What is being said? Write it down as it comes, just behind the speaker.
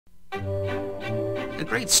A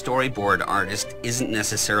great storyboard artist isn't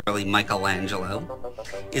necessarily Michelangelo,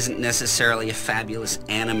 isn't necessarily a fabulous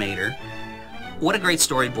animator. What a great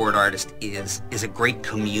storyboard artist is a great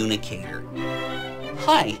communicator.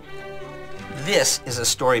 Hi, this is a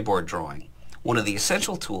storyboard drawing, one of the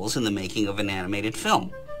essential tools in the making of an animated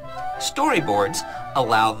film. Storyboards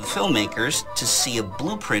allow the filmmakers to see a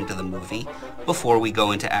blueprint of the movie before we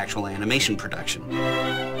go into actual animation production.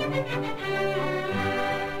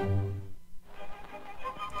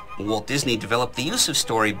 Walt Disney developed the use of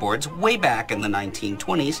storyboards way back in the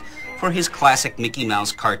 1920s for his classic Mickey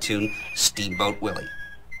Mouse cartoon, Steamboat Willie.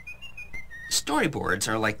 Storyboards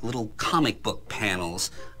are like little comic book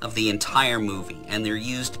panels of the entire movie, and they're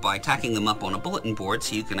used by tacking them up on a bulletin board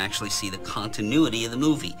so you can actually see the continuity of the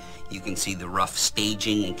movie. You can see the rough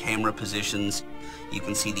staging and camera positions. You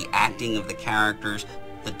can see the acting of the characters.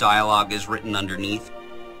 The dialogue is written underneath.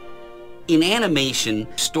 In animation,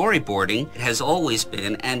 storyboarding has always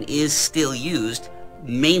been and is still used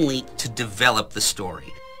mainly to develop the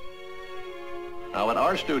story. Now in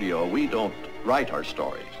our studio, we don't write our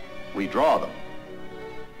stories, we draw them.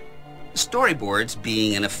 Storyboards,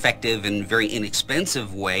 being an effective and very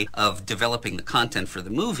inexpensive way of developing the content for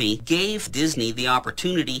the movie, gave Disney the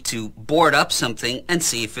opportunity to board up something and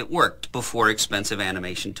see if it worked before expensive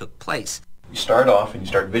animation took place. You start off and you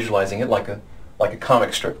start visualizing it like a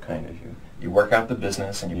comic strip kind of. You work out the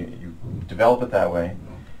business and you develop it that way,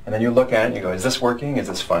 and then you look at it and you go, is this working? Is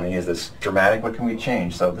this funny? Is this dramatic? What can we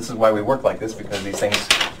change? So this is why we work like this, because these things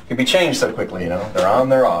can be changed so quickly, you know. They're on,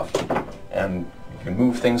 they're off, and you can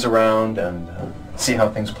move things around and see how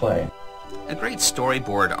things play. A great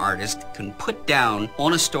storyboard artist can put down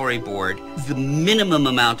on a storyboard the minimum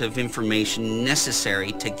amount of information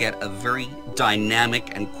necessary to get a very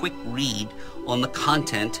dynamic and quick read on the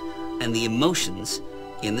content and the emotions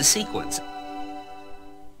in the sequence.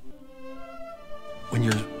 When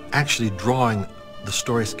you're actually drawing the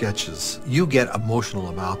story sketches, you get emotional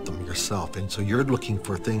about them yourself, and so you're looking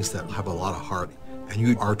for things that have a lot of heart, and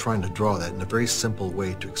you are trying to draw that in a very simple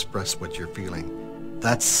way to express what you're feeling.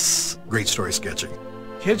 That's great story sketching.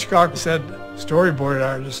 Hitchcock said storyboard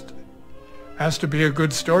artist has to be a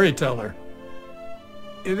good storyteller.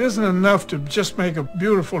 It isn't enough to just make a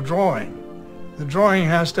beautiful drawing. The drawing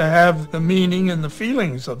has to have the meaning and the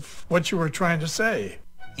feelings of what you were trying to say.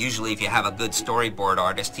 Usually if you have a good storyboard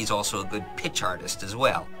artist, he's also a good pitch artist as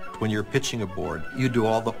well. When you're pitching a board, you do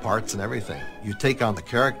all the parts and everything. You take on the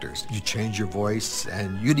characters, you change your voice,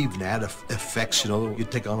 and you'd even add effects, you know.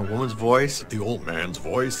 You'd take on a woman's voice, the old man's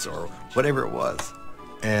voice, or whatever it was.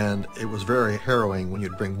 And it was very harrowing when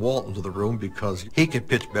you'd bring Walt into the room, because he could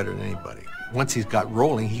pitch better than anybody. Once he got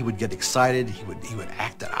rolling, he would get excited, he would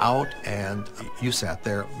act it out, and you sat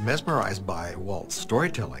there mesmerized by Walt's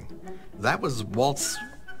storytelling. That was Walt's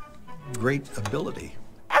great ability.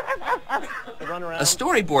 A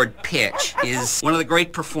storyboard pitch is one of the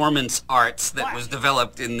great performance arts that was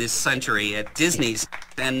developed in this century at Disney's,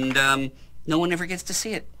 and no one ever gets to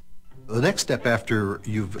see it. The next step after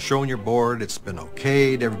you've shown your board, it's been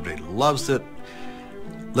okayed, everybody loves it,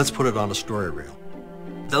 let's put it on a story reel.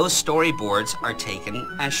 Those storyboards are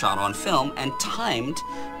taken and shot on film and timed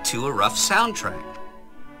to a rough soundtrack.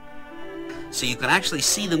 So you can actually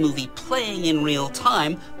see the movie playing in real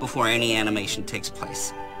time before any animation takes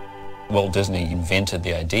place. Walt Disney invented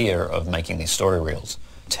the idea of making these story reels,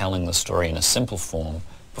 telling the story in a simple form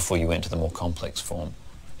before you went to the more complex form.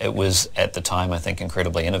 It was, at the time, I think,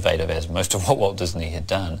 incredibly innovative, as most of what Walt Disney had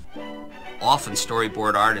done. Often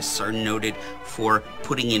storyboard artists are noted for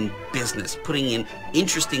putting in business, putting in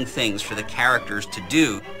interesting things for the characters to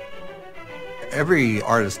do. Every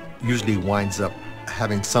artist usually winds up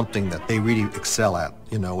having something that they really excel at,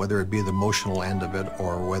 you know, whether it be the emotional end of it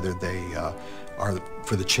or whether they are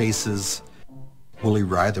for the chases. Willie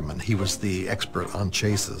Reitherman, he was the expert on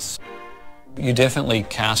chases. You definitely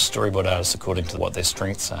cast storyboard artists according to what their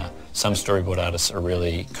strengths are. Some storyboard artists are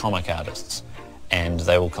really comic artists, and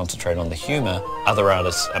they will concentrate on the humor. Other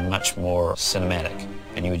artists are much more cinematic,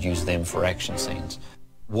 and you would use them for action scenes.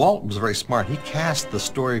 Walt was very smart. He cast the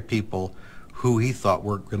story people who he thought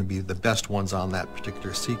were going to be the best ones on that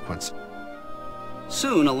particular sequence.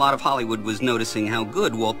 Soon, a lot of Hollywood was noticing how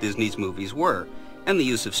good Walt Disney's movies were, and the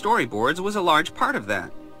use of storyboards was a large part of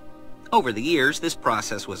that. Over the years, this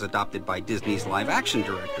process was adopted by Disney's live-action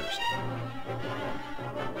directors.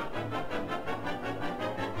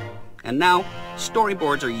 And now,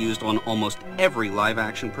 storyboards are used on almost every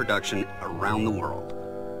live-action production around the world.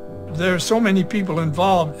 There are so many people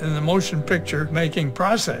involved in the motion picture making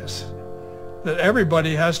process that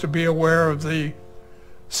everybody has to be aware of the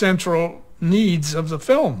central needs of the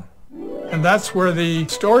film. And that's where the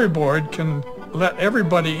storyboard can let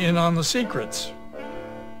everybody in on the secrets.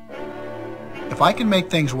 If I can make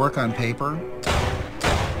things work on paper,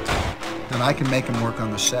 then I can make them work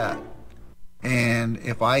on the set. And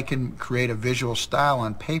if I can create a visual style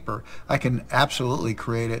on paper, I can absolutely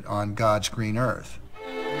create it on God's green earth.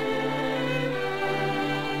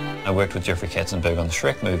 I worked with Jeffrey Katzenberg on the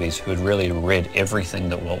Shrek movies, who had really read everything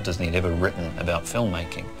that Walt Disney had ever written about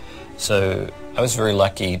filmmaking. So I was very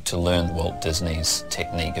lucky to learn Walt Disney's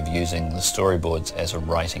technique of using the storyboards as a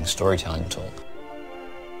writing storytelling tool.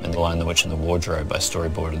 In The Lion, the Witch and the Wardrobe, I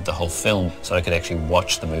storyboarded the whole film so I could actually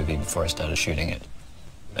watch the movie before I started shooting it.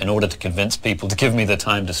 In order to convince people to give me the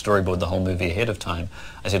time to storyboard the whole movie ahead of time,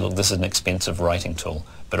 I said, look, this is an expensive writing tool,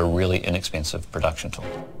 but a really inexpensive production tool.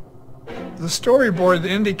 The storyboard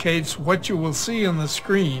indicates what you will see on the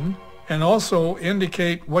screen and also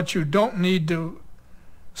indicate what you don't need to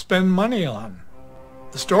spend money on.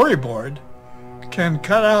 The storyboard can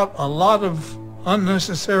cut out a lot of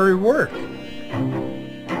unnecessary work.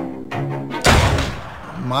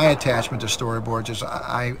 My attachment to storyboards is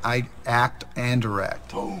I act and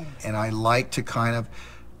direct. And I like to kind of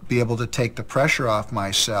be able to take the pressure off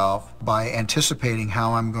myself by anticipating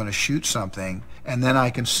how I'm going to shoot something, and then I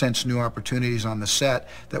can sense new opportunities on the set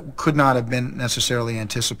that could not have been necessarily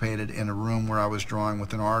anticipated in a room where I was drawing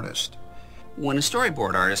with an artist. When a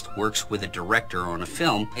storyboard artist works with a director on a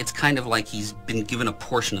film, it's kind of like he's been given a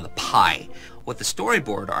portion of the pie. What the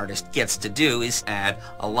storyboard artist gets to do is add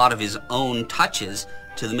a lot of his own touches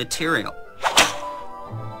to the material.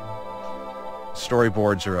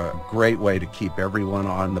 Storyboards are a great way to keep everyone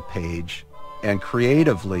on the page, and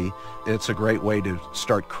creatively, it's a great way to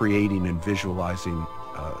start creating and visualizing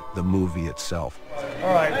the movie itself.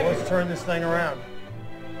 All right, let's turn this thing around.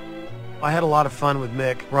 I had a lot of fun with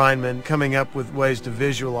Mick Reinman coming up with ways to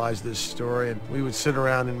visualize this story, and we would sit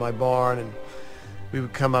around in my barn and we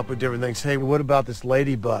would come up with different things. Hey, what about this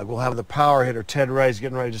ladybug? We'll have the power hitter, Ted Ray's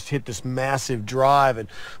getting ready to just hit this massive drive, and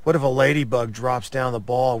what if a ladybug drops down the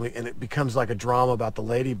ball and it becomes like a drama about the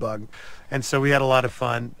ladybug? And so we had a lot of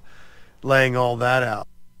fun laying all that out.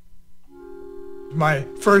 My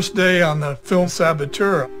first day on the film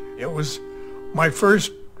Saboteur, it was my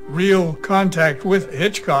first real contact with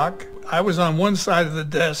Hitchcock. I was on one side of the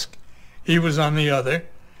desk, he was on the other,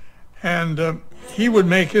 and he would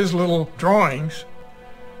make his little drawings,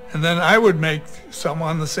 and then I would make some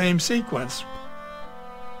on the same sequence.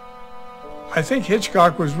 I think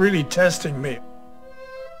Hitchcock was really testing me.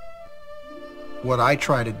 What I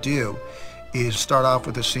try to do is start off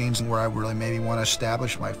with the scenes where I really maybe want to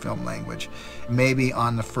establish my film language. Maybe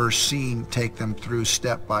on the first scene, take them through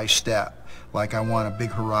step by step. Like I want a big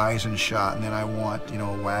horizon shot, and then I want, you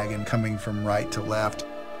know, a wagon coming from right to left.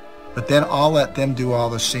 But then I'll let them do all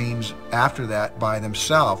the scenes after that by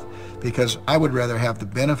themselves, because I would rather have the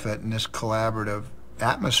benefit in this collaborative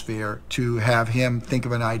atmosphere to have him think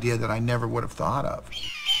of an idea that I never would have thought of.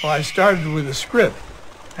 Well, I started with a script,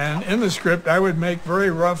 and in the script I would make very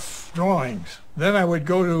rough drawings. Then I would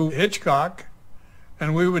go to Hitchcock,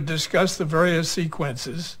 and we would discuss the various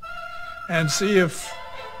sequences and see if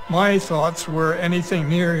my thoughts were anything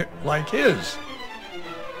near like his.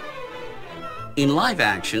 In live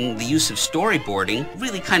action, the use of storyboarding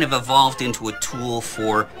really kind of evolved into a tool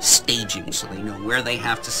for staging, so they know where they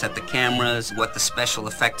have to set the cameras, what the special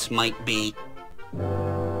effects might be.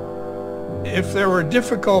 If there were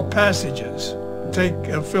difficult passages, take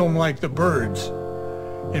a film like The Birds,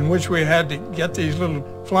 in which we had to get these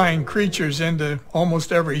little flying creatures into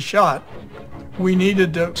almost every shot, we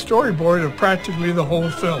needed a storyboard of practically the whole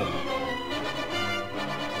film.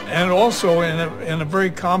 And also in a very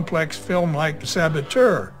complex film like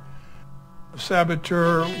Saboteur.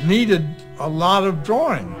 Saboteur needed a lot of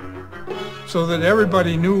drawing so that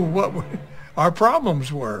everybody knew what our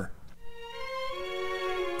problems were.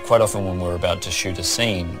 Quite often when we're about to shoot a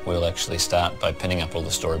scene, we'll actually start by pinning up all the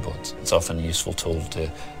storyboards. It's often a useful tool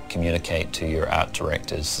to communicate to your art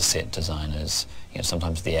directors, the set designers,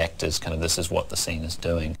 sometimes the actors, kind of this is what the scene is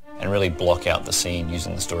doing, and really block out the scene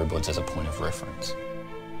using the storyboards as a point of reference.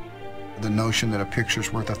 The notion that a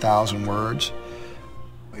picture's worth 1,000 words,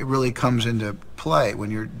 it really comes into play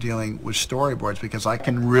when you're dealing with storyboards, because I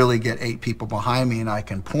can really get 8 people behind me and I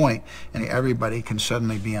can point and everybody can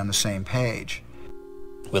suddenly be on the same page.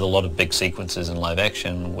 With a lot of big sequences in live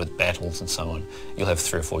action, with battles and so on, you'll have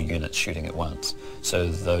 3 or 4 units shooting at once. So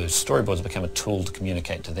those storyboards become a tool to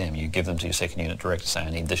communicate to them. You give them to your second unit director, say, I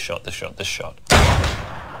need this shot, this shot, this shot.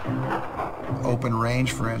 Open Range,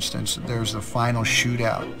 for instance, there's the final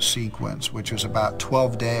shootout sequence, which was about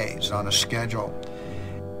 12 days on a schedule.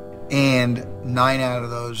 And 9 out of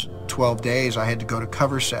those 12 days I had to go to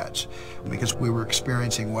cover sets because we were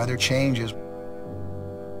experiencing weather changes.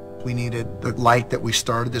 We needed the light that we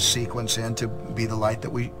started the sequence in to be the light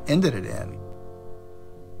that we ended it in.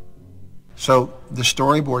 So the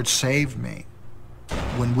storyboard saved me.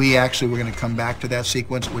 When we actually were going to come back to that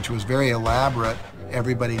sequence, which was very elaborate,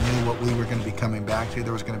 everybody knew what we were going to be coming back to.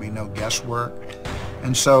 There was going to be no guesswork.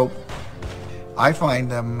 And so I find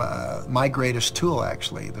them my greatest tool,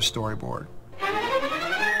 actually, the storyboard.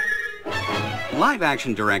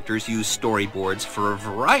 Live-action directors use storyboards for a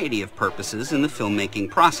variety of purposes in the filmmaking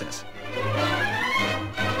process.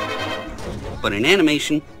 But in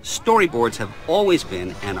animation, storyboards have always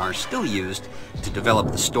been and are still used to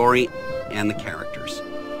develop the story and the characters.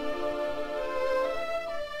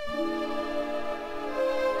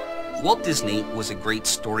 Walt Disney was a great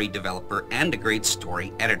story developer and a great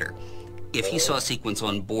story editor. If he saw a sequence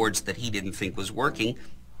on boards that he didn't think was working,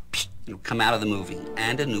 it would come out of the movie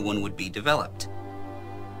and a new one would be developed.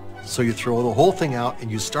 So you throw the whole thing out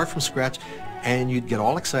and you start from scratch and you'd get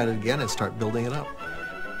all excited again and start building it up.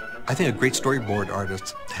 I think a great storyboard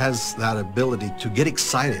artist has that ability to get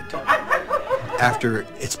excited after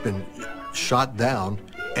it's been shot down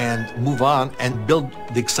and move on and build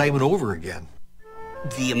the excitement over again.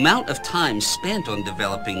 The amount of time spent on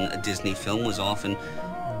developing a Disney film was often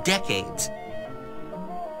decades.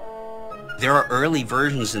 There are early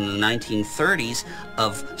versions in the 1930s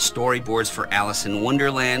of storyboards for Alice in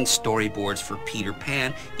Wonderland, storyboards for Peter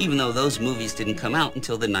Pan, even though those movies didn't come out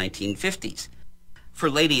until the 1950s. For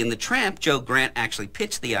Lady and the Tramp, Joe Grant actually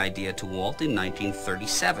pitched the idea to Walt in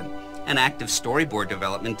 1937. An active storyboard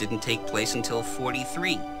development didn't take place until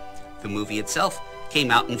 43. The movie itself came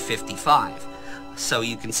out in 55. So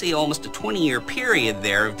you can see almost a 20-year period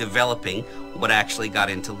there of developing what actually got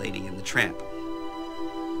into Lady and the Tramp.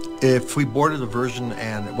 If we boarded a version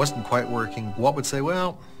and it wasn't quite working, Walt would say,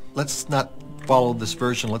 well, let's not follow this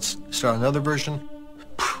version, let's start another version.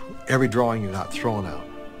 Every drawing you got thrown out.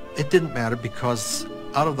 It didn't matter because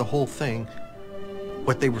out of the whole thing,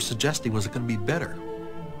 what they were suggesting was going to be better.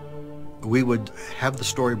 We would have the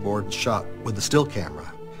storyboard shot with a still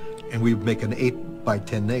camera and we'd make an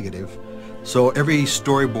 8x10 negative. So every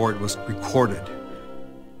storyboard was recorded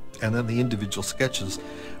and then the individual sketches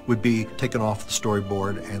would be taken off the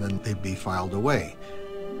storyboard and then they'd be filed away.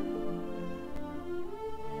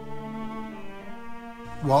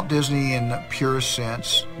 Walt Disney, in the purest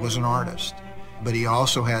sense, was an artist, but he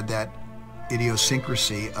also had that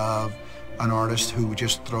idiosyncrasy of an artist who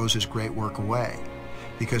just throws his great work away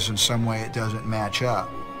because in some way it doesn't match up.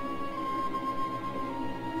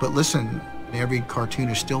 But listen, every cartoon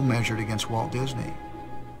is still measured against Walt Disney.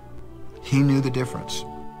 He knew the difference.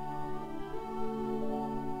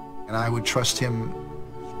 And I would trust him.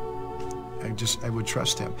 I would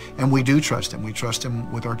trust him. And we do trust him. We trust him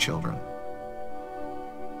with our children.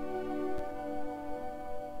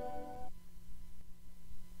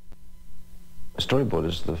 A storyboard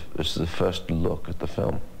is the first look at the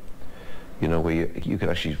film. You know, where you can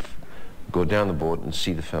actually go down the board and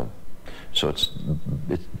see the film. So it's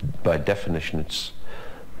by definition,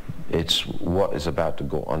 it's what is about to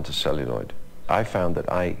go onto celluloid. I found that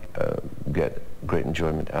I get great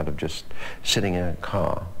enjoyment out of just sitting in a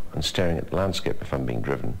car and staring at the landscape if I'm being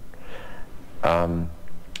driven. And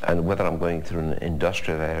whether I'm going through an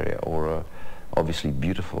industrial area or a obviously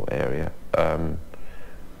beautiful area, I'm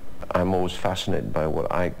always fascinated by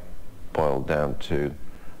what I boil down to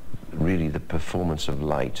really the performance of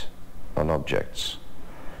light on objects.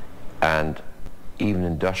 And even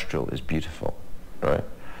industrial is beautiful, right?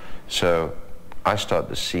 So I started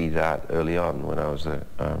to see that early on when I was a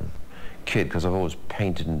kid, because I've always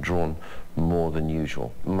painted and drawn more than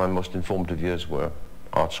usual. My most informative years were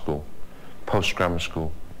art school, post-grammar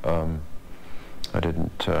school. I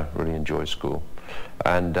didn't really enjoy school.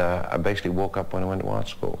 And I basically woke up when I went to art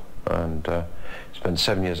school and spent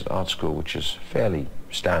 7 years at art school, which is fairly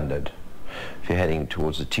standard if you're heading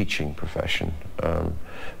towards the teaching profession.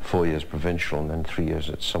 4 years provincial and then 3 years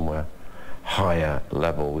at somewhere higher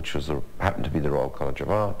level, which was happened to be the Royal College of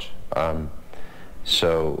Art.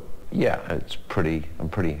 So yeah, I'm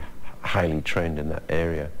pretty highly trained in that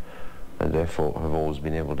area, and therefore have always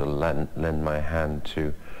been able to lend my hand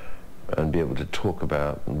to and be able to talk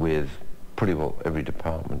about with pretty well every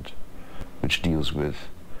department which deals with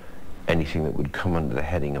anything that would come under the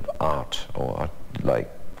heading of art, or art, like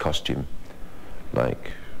costume,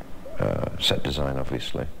 like set design,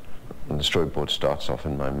 obviously. And the storyboard starts off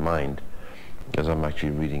in my mind as I'm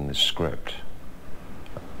actually reading the script,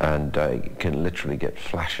 and I can literally get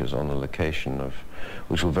flashes on the location of,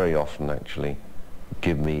 which will very often actually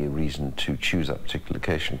give me a reason to choose that particular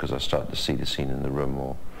location, because I start to see the scene in the room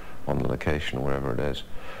or on the location or wherever it is.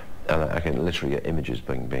 And I can literally get images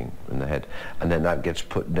bing in the head. And then that gets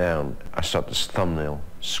put down. I start to thumbnail,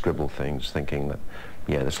 scribble things, thinking that,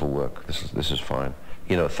 yeah, this will work, this is fine.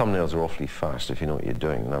 You know, thumbnails are awfully fast if you know what you're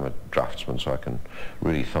doing. And I'm a draftsman, so I can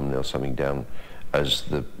really thumbnail something down as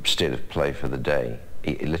the state of play for the day,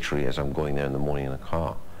 literally as I'm going there in the morning in a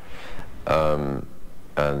car. And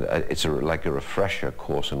it's like a refresher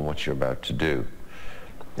course in what you're about to do.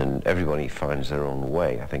 And everybody finds their own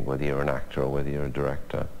way. I think whether you're an actor or whether you're a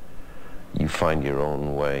director, you find your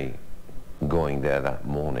own way going there that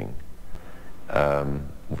morning.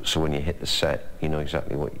 So when you hit the set, you know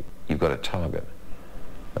exactly what you've got a target.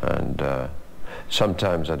 And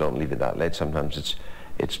sometimes I don't leave it that late. Sometimes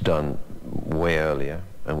it's done way earlier.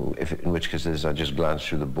 And in which case I just glance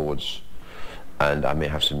through the boards, and I may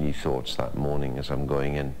have some new thoughts that morning as I'm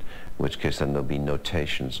going in which case then there'll be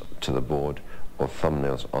notations to the board or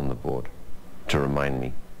thumbnails on the board to remind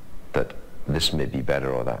me that this may be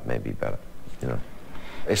better or that may be better, you know.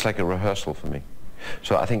 It's like a rehearsal for me.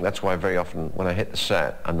 So I think that's why very often when I hit the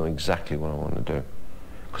set, I know exactly what I want to do,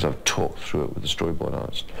 because I've talked through it with the storyboard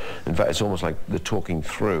artist. In fact, it's almost like the talking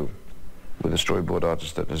through with a storyboard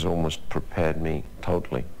artist that has almost prepared me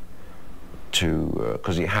totally to,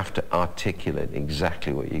 because you have to articulate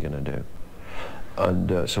exactly what you're going to do.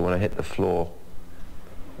 And so when I hit the floor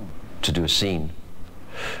to do a scene,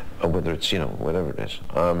 or whether it's, you know, whatever it is,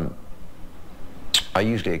 I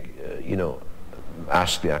usually, you know,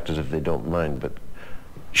 ask the actors if they don't mind, but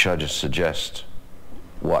should I just suggest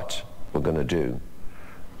what we're going to do?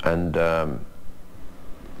 And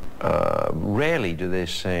rarely do they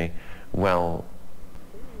say, well,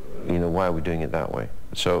 you know, why are we doing it that way?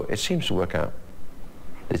 So it seems to work out.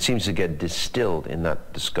 It seems to get distilled in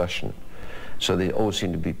that discussion. So they always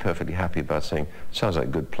seem to be perfectly happy about saying, sounds like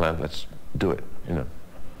a good plan, let's do it, you know.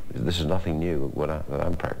 This is nothing new that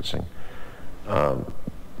I'm practicing.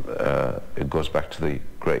 It goes back to the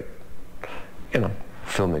great, you know,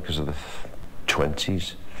 filmmakers of the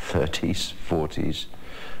 20s, 30s, 40s,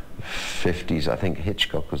 50s. I think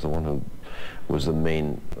Hitchcock was the one who was the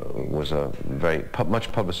main, was a very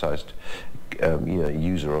much publicized you know,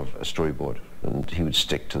 user of a storyboard, and he would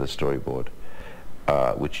stick to the storyboard,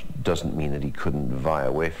 which doesn't mean that he couldn't vie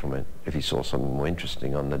away from it if he saw something more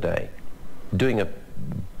interesting on the day. Doing a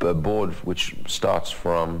board which starts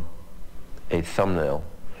from a thumbnail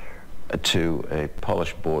to a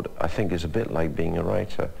polished board, I think is a bit like being a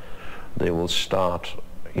writer. They will start,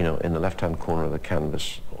 you know, in the left-hand corner of the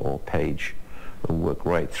canvas or page and work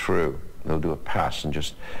right through. They'll do a pass and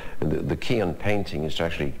just, the key on painting is to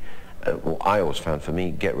actually, well, I always found for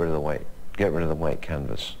me, get rid of the white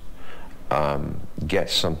canvas. Get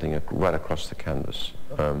something right across the canvas.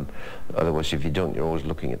 Otherwise, if you don't, you're always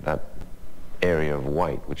looking at that area of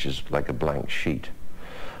white, which is like a blank sheet.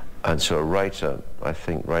 And so a writer, I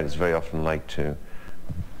think writers very often like to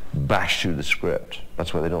bash through the script.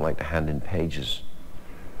 That's why they don't like to hand in pages,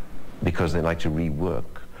 because they like to rework.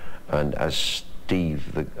 And as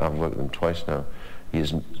Steve, I've worked with him twice now, he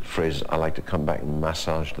has phrases, I like to come back and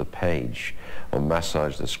massage the page or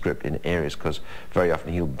massage the script in areas, because very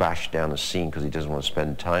often he'll bash down a scene because he doesn't want to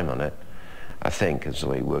spend time on it. I think is the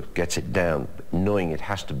way he works, gets it down, knowing it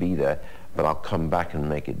has to be there, but I'll come back and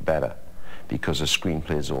make it better, because a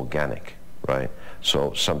screenplay is organic, right?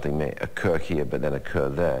 So something may occur here but then occur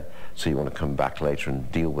there, so you want to come back later and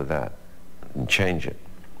deal with that and change it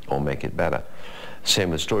or make it better.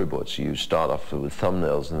 Same with storyboards. You start off with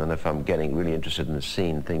thumbnails, and then if I'm getting really interested in the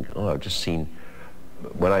scene, think, oh, I've just seen,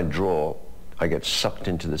 when I draw, I get sucked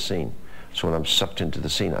into the scene. So when I'm sucked into the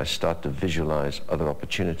scene, I start to visualize other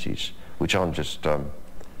opportunities, which aren't just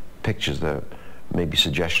pictures, they're maybe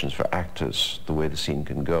suggestions for actors, the way the scene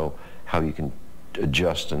can go, how you can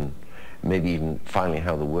adjust, and maybe even finally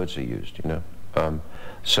how the words are used, you know.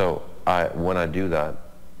 So when I do that,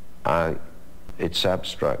 it's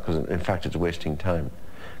abstract, because in fact it's wasting time,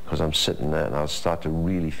 because I'm sitting there and I'll start to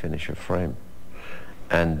really finish a frame,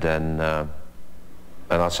 and then and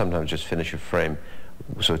I'll sometimes just finish a frame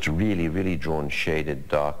so it's really, really drawn, shaded,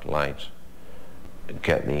 dark, light,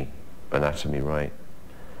 get the anatomy right,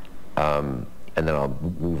 and then I'll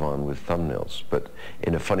move on with thumbnails. But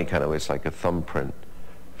in a funny kind of way, it's like a thumbprint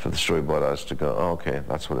for the storyboard artist to go, oh, okay,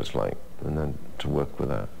 that's what it's like, and then to work with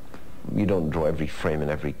that. You don't draw every frame and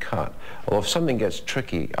every cut. Although if something gets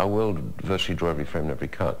tricky, I will virtually draw every frame and every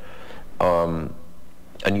cut. And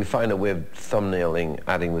you find a way of thumbnailing,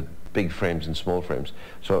 adding with big frames and small frames.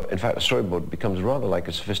 So in fact, a storyboard becomes rather like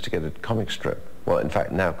a sophisticated comic strip. Well, in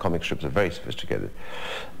fact, now comic strips are very sophisticated.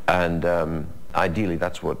 And ideally,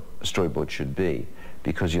 that's what a storyboard should be.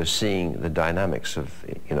 because you're seeing the dynamics of,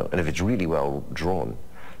 you know, and if it's really well drawn,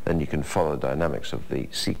 then you can follow the dynamics of the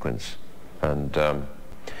sequence. And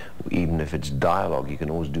even if it's dialogue, you can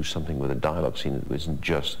always do something with a dialogue scene that isn't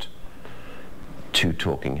just two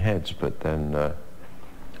talking heads, but then,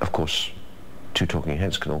 of course, two talking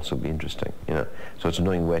heads can also be interesting, you know. So it's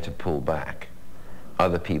knowing where to pull back.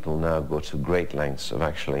 Other people now go to great lengths of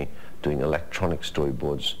actually doing electronic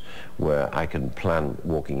storyboards where I can plan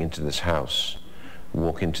walking into this house,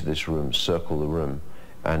 walk into this room, circle the room,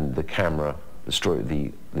 and the camera,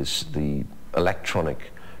 the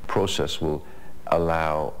electronic process will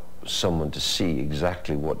allow someone to see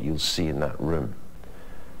exactly what you'll see in that room.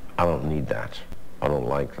 I don't need that. I don't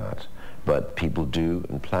like that. But people do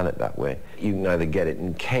and plan it that way. You can either get it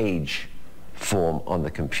in cage form on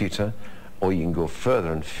the computer, or you can go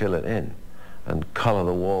further and fill it in and color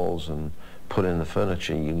the walls and put in the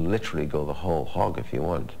furniture. You literally go the whole hog if you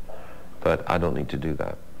want. But I don't need to do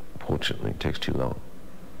that. Fortunately, it takes too long.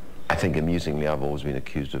 I think amusingly I've always been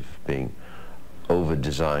accused of being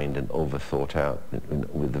over-designed and over-thought out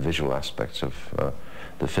with the visual aspects of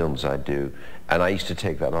the films I do. And I used to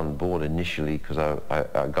take that on board initially because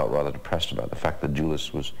I got rather depressed about the fact that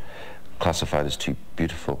Julius was classified as too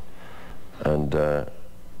beautiful. And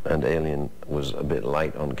Alien was a bit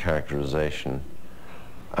light on characterization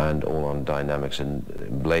and all on dynamics.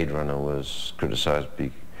 And Blade Runner was criticized,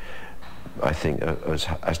 I think,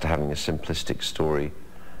 as to having a simplistic story,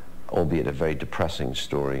 albeit a very depressing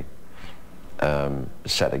story,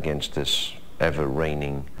 set against this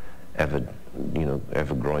ever-reigning,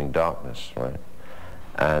 ever-growing darkness, right?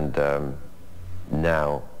 And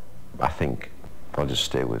now, I think I'll just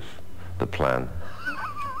stay with the plan.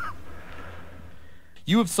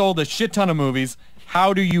 You have sold a shit ton of movies.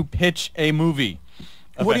 How do you pitch a movie?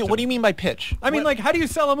 What do you mean by pitch? I mean, like, how do you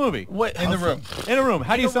sell a movie? In the room. In a room.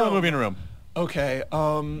 How do you sell a movie in a room? Okay,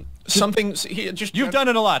 You've done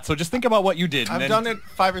it a lot, so just think about what you did. I've done it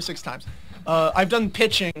 5 or 6 times. I've done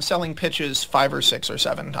selling pitches 5 or 6 or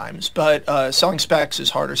 7 times, but selling specs is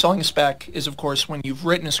harder. Selling a spec is, of course, when you've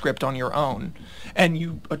written a script on your own and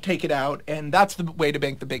you take it out, and that's the way to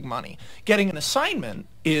bank the big money. Getting an assignment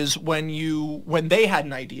is when they had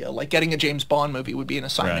an idea, like getting a James Bond movie would be an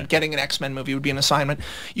assignment, right. Getting an X-Men movie would be an assignment.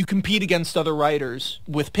 You compete against other writers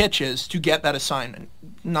with pitches to get that assignment.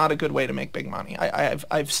 Not a good way to make big money.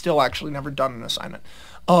 I've still actually never done an assignment,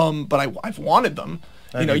 but I've wanted them.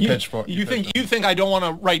 You think I don't want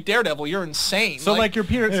to write Daredevil? You're insane. So like the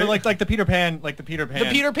Peter Pan. The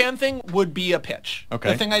Peter Pan thing would be a pitch.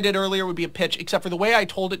 Okay. The thing I did earlier would be a pitch, except for the way I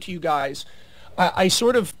told it to you guys.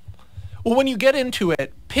 When you get into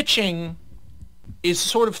it, pitching is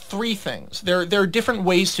sort of 3 things. There are different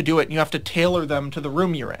ways to do it, and you have to tailor them to the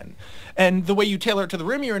room you're in. And the way you tailor it to the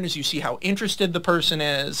room you're in is you see how interested the person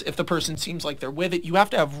is. If the person seems like they're with it, you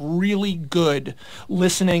have to have really good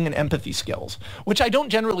listening and empathy skills, which I don't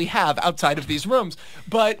generally have outside of these rooms.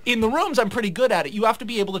 But in the rooms, I'm pretty good at it. You have to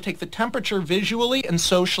be able to take the temperature visually and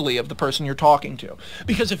socially of the person you're talking to.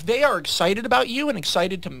 Because if they are excited about you and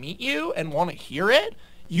excited to meet you and want to hear it,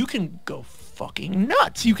 you can go fucking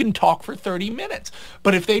nuts. You can talk for 30 minutes.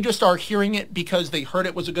 But if they just are hearing it because they heard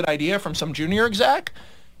it was a good idea from some junior exec,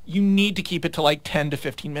 you need to keep it to like 10 to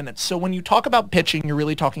 15 minutes. So when you talk about pitching, you're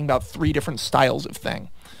really talking about 3 different styles of thing.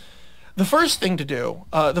 The first thing to do,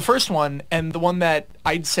 the first one, and the one that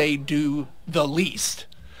I'd say do the least,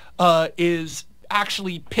 is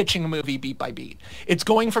actually pitching a movie beat by beat. It's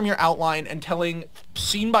going from your outline and telling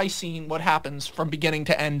scene by scene what happens from beginning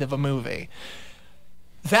to end of a movie.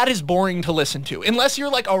 That is boring to listen to. Unless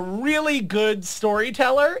you're like a really good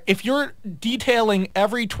storyteller, if you're detailing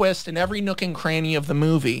every twist and every nook and cranny of the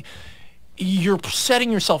movie, you're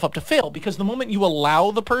setting yourself up to fail, because the moment you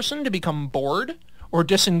allow the person to become bored or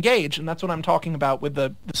disengage, and that's what I'm talking about with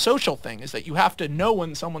the social thing, is that you have to know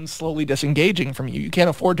when someone's slowly disengaging from you. You can't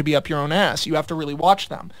afford to be up your own ass. You have to really watch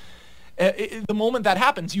them. The moment that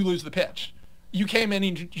happens, you lose the pitch. You came in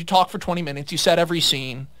and you talk for 20 minutes, you set every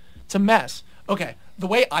scene. It's a mess. Okay, the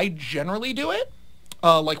way I generally do it,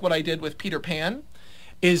 like what I did with Peter Pan,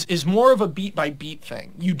 is more of a beat-by-beat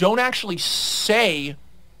thing. You don't actually say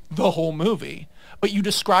the whole movie, but you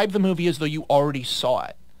describe the movie as though you already saw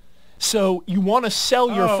it. So you want to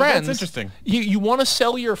sell your friends. That's interesting. You want to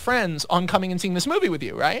sell your friends on coming and seeing this movie with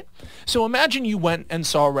you, right? So imagine you went and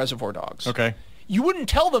saw Reservoir Dogs. Okay. You wouldn't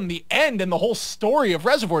tell them the end and the whole story of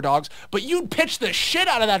Reservoir Dogs, but you'd pitch the shit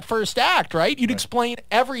out of that first act, right? You'd explain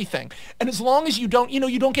everything. And as long as you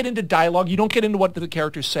don't get into dialogue, you don't get into what the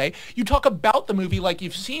characters say, you talk about the movie like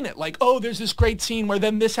you've seen it. Like, oh, there's this great scene where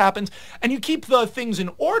then this happens, and you keep the things in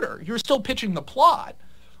order. You're still pitching the plot,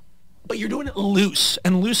 but you're doing it loose,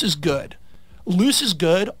 and loose is good. Loose is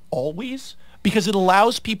good always because it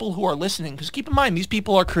allows people who are listening, because keep in mind, these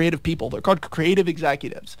people are creative people. They're called creative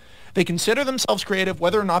executives. They consider themselves creative.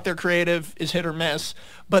 Whether or not they're creative is hit or miss,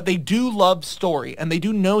 but they do love story and they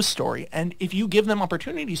do know story. And if you give them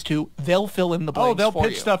opportunities to, they'll fill in the blanks. Oh, they'll for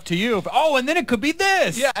pitch you. Stuff to you. Oh, and then it could be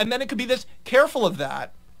this. Yeah, and then it could be this. Careful of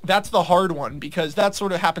that. That's the hard one because that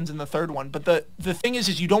sort of happens in the third one. But the thing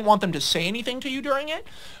is you don't want them to say anything to you during it.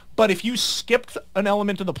 But if you skipped an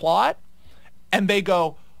element of the plot and they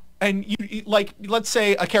go, and you like, let's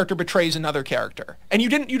say a character betrays another character, and you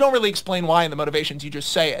don't really explain why in the motivations, you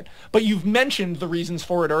just say it, but you've mentioned the reasons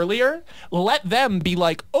for it earlier. Let them be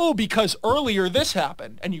like, oh, because earlier this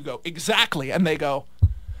happened, and you go, exactly, and they go,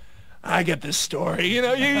 I get this story. You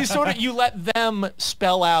know, you let them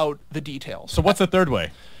spell out the details. So what's the third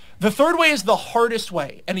way? The third way is the hardest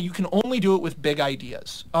way, and you can only do it with big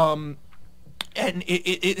ideas. And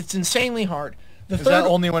it's insanely hard. Is that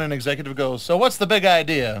only when an executive goes, so what's the big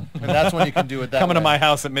idea? And that's when you can do it that Coming way. to my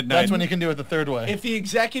house at midnight. That's when you can do it the third way. If the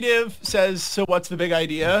executive says, so what's the big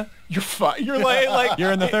idea? You're fine. You're like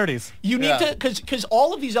you're in the 30s. You need to, because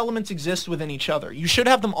all of these elements exist within each other. You should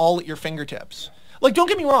have them all at your fingertips. Like, don't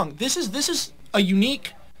get me wrong. This is a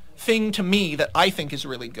unique thing to me that I think is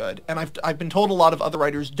really good, and I've been told a lot of other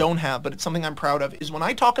writers don't have, but it's something I'm proud of, is when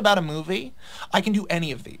I talk about a movie, I can do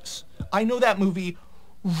any of these. I know that movie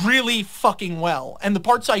really fucking well, and the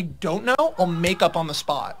parts I don't know, I'll make up on the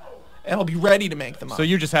spot, and I'll be ready to make them up. So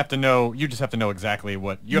you just have to know exactly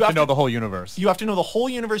what you have to know the whole universe. You have to know the whole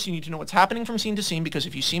universe. You need to know what's happening from scene to scene, because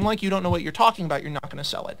if you seem like you don't know what you're talking about, you're not going to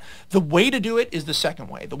sell it. The way to do it is the second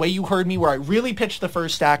way. The way you heard me, where I really pitch the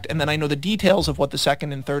first act and then I know the details of what the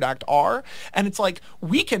second and third act are, and it's like,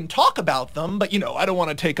 we can talk about them, but I don't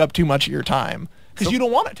want to take up too much of your time, because you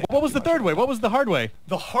don't want to take What was the third way? What was the hard way?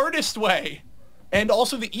 The hardest way, and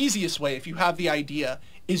also the easiest way if you have the idea,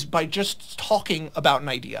 is by just talking about an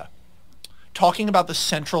idea. Talking about the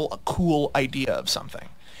central cool idea of something.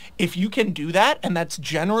 If you can do that, and that's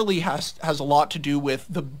generally has a lot to do with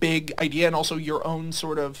the big idea and also your own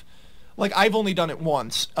sort of, like, I've only done it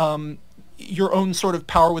once, your own sort of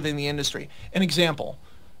power within the industry. An example,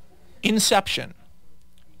 Inception.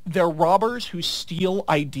 They're robbers who steal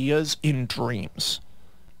ideas in dreams.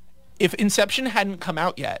 If Inception hadn't come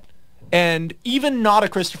out yet, and even not a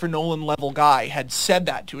Christopher Nolan level guy had said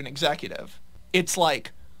that to an executive, it's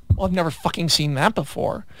like, well, I've never fucking seen that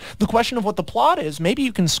before. The question of what the plot is, maybe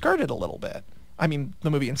you can skirt it a little bit. I mean,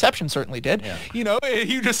 the movie Inception certainly did. Yeah.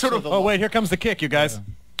 You just sort of... Oh, wait, here comes the kick, you guys.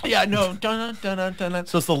 Yeah, no. Dun-dun-dun-dun-dun.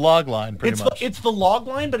 So it's the log line, pretty much. It's the log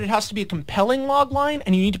line, but it has to be a compelling log line,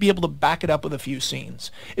 and you need to be able to back it up with a few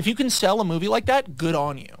scenes. If you can sell a movie like that, good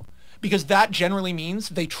on you. Because that generally means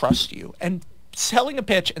they trust you. And selling a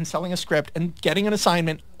pitch and selling a script and getting an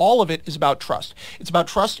assignment, all of it is about trust. It's about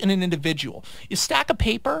trust in an individual. You stack a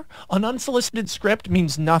paper, an unsolicited script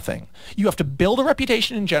means nothing. You have to build a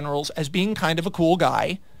reputation in generals as being kind of a cool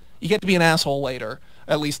guy. You get to be an asshole later.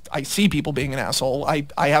 At least I see people being an asshole. I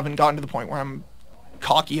haven't gotten to the point where I'm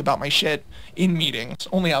cocky about my shit in meetings,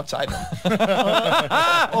 only outside them.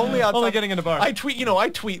 Only outside. Only getting in a bar. I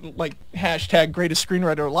tweet like hashtag greatest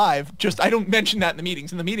screenwriter alive. Just I don't mention that in the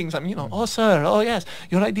meetings. In the meetings, I'm oh sir, oh yes,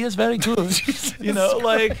 your idea is very good.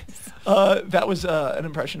 That was an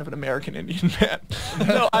impression of an American Indian man.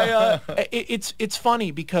 No, it's funny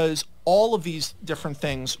because all of these different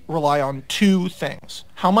things rely on two things: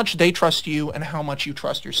 how much they trust you and how much you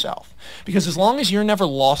trust yourself. Because as long as you're never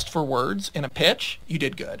lost for words in a pitch, you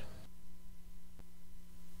did good.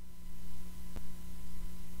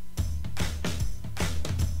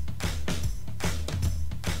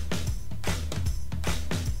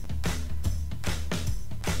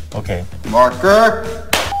 Okay. Marker.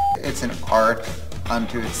 It's an art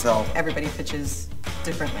unto itself. Everybody pitches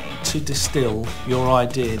differently. To distill your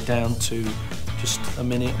idea down to just a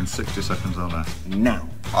minute. In 60 seconds or less. Now.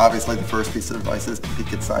 Obviously, the first piece of advice is to be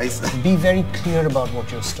concise. Be very clear about what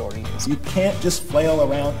your story is. You can't just flail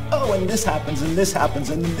around, oh, and this happens, and this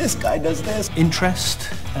happens, and this guy does this. Interest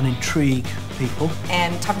and intrigue people.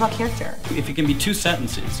 And talk about character. If it can be 2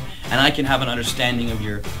 sentences, and I can have an understanding of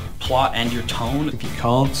your plot and your tone. If you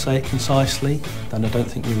can't say it concisely, then I don't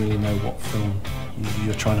think you really know what film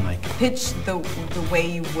you're trying to make. Pitch the way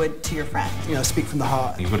you would to your friend. Speak from the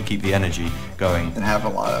heart. You've got to keep the energy going. And have a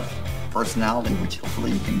lot of personality, which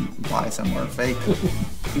hopefully you can buy somewhere fake.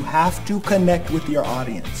 You have to connect with your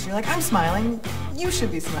audience. You're like, I'm smiling, you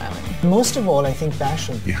should be smiling. Most of all, I think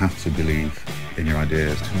passion. You have to believe in your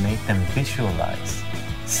ideas. To make them visualize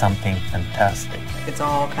something fantastic. It's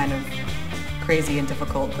all kind of crazy and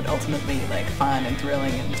difficult, but ultimately like fun and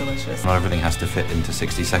thrilling and delicious. Not everything has to fit into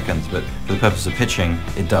 60 seconds, but for the purpose of pitching,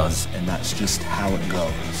 it does. And that's just how it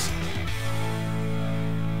goes.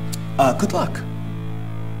 Good luck.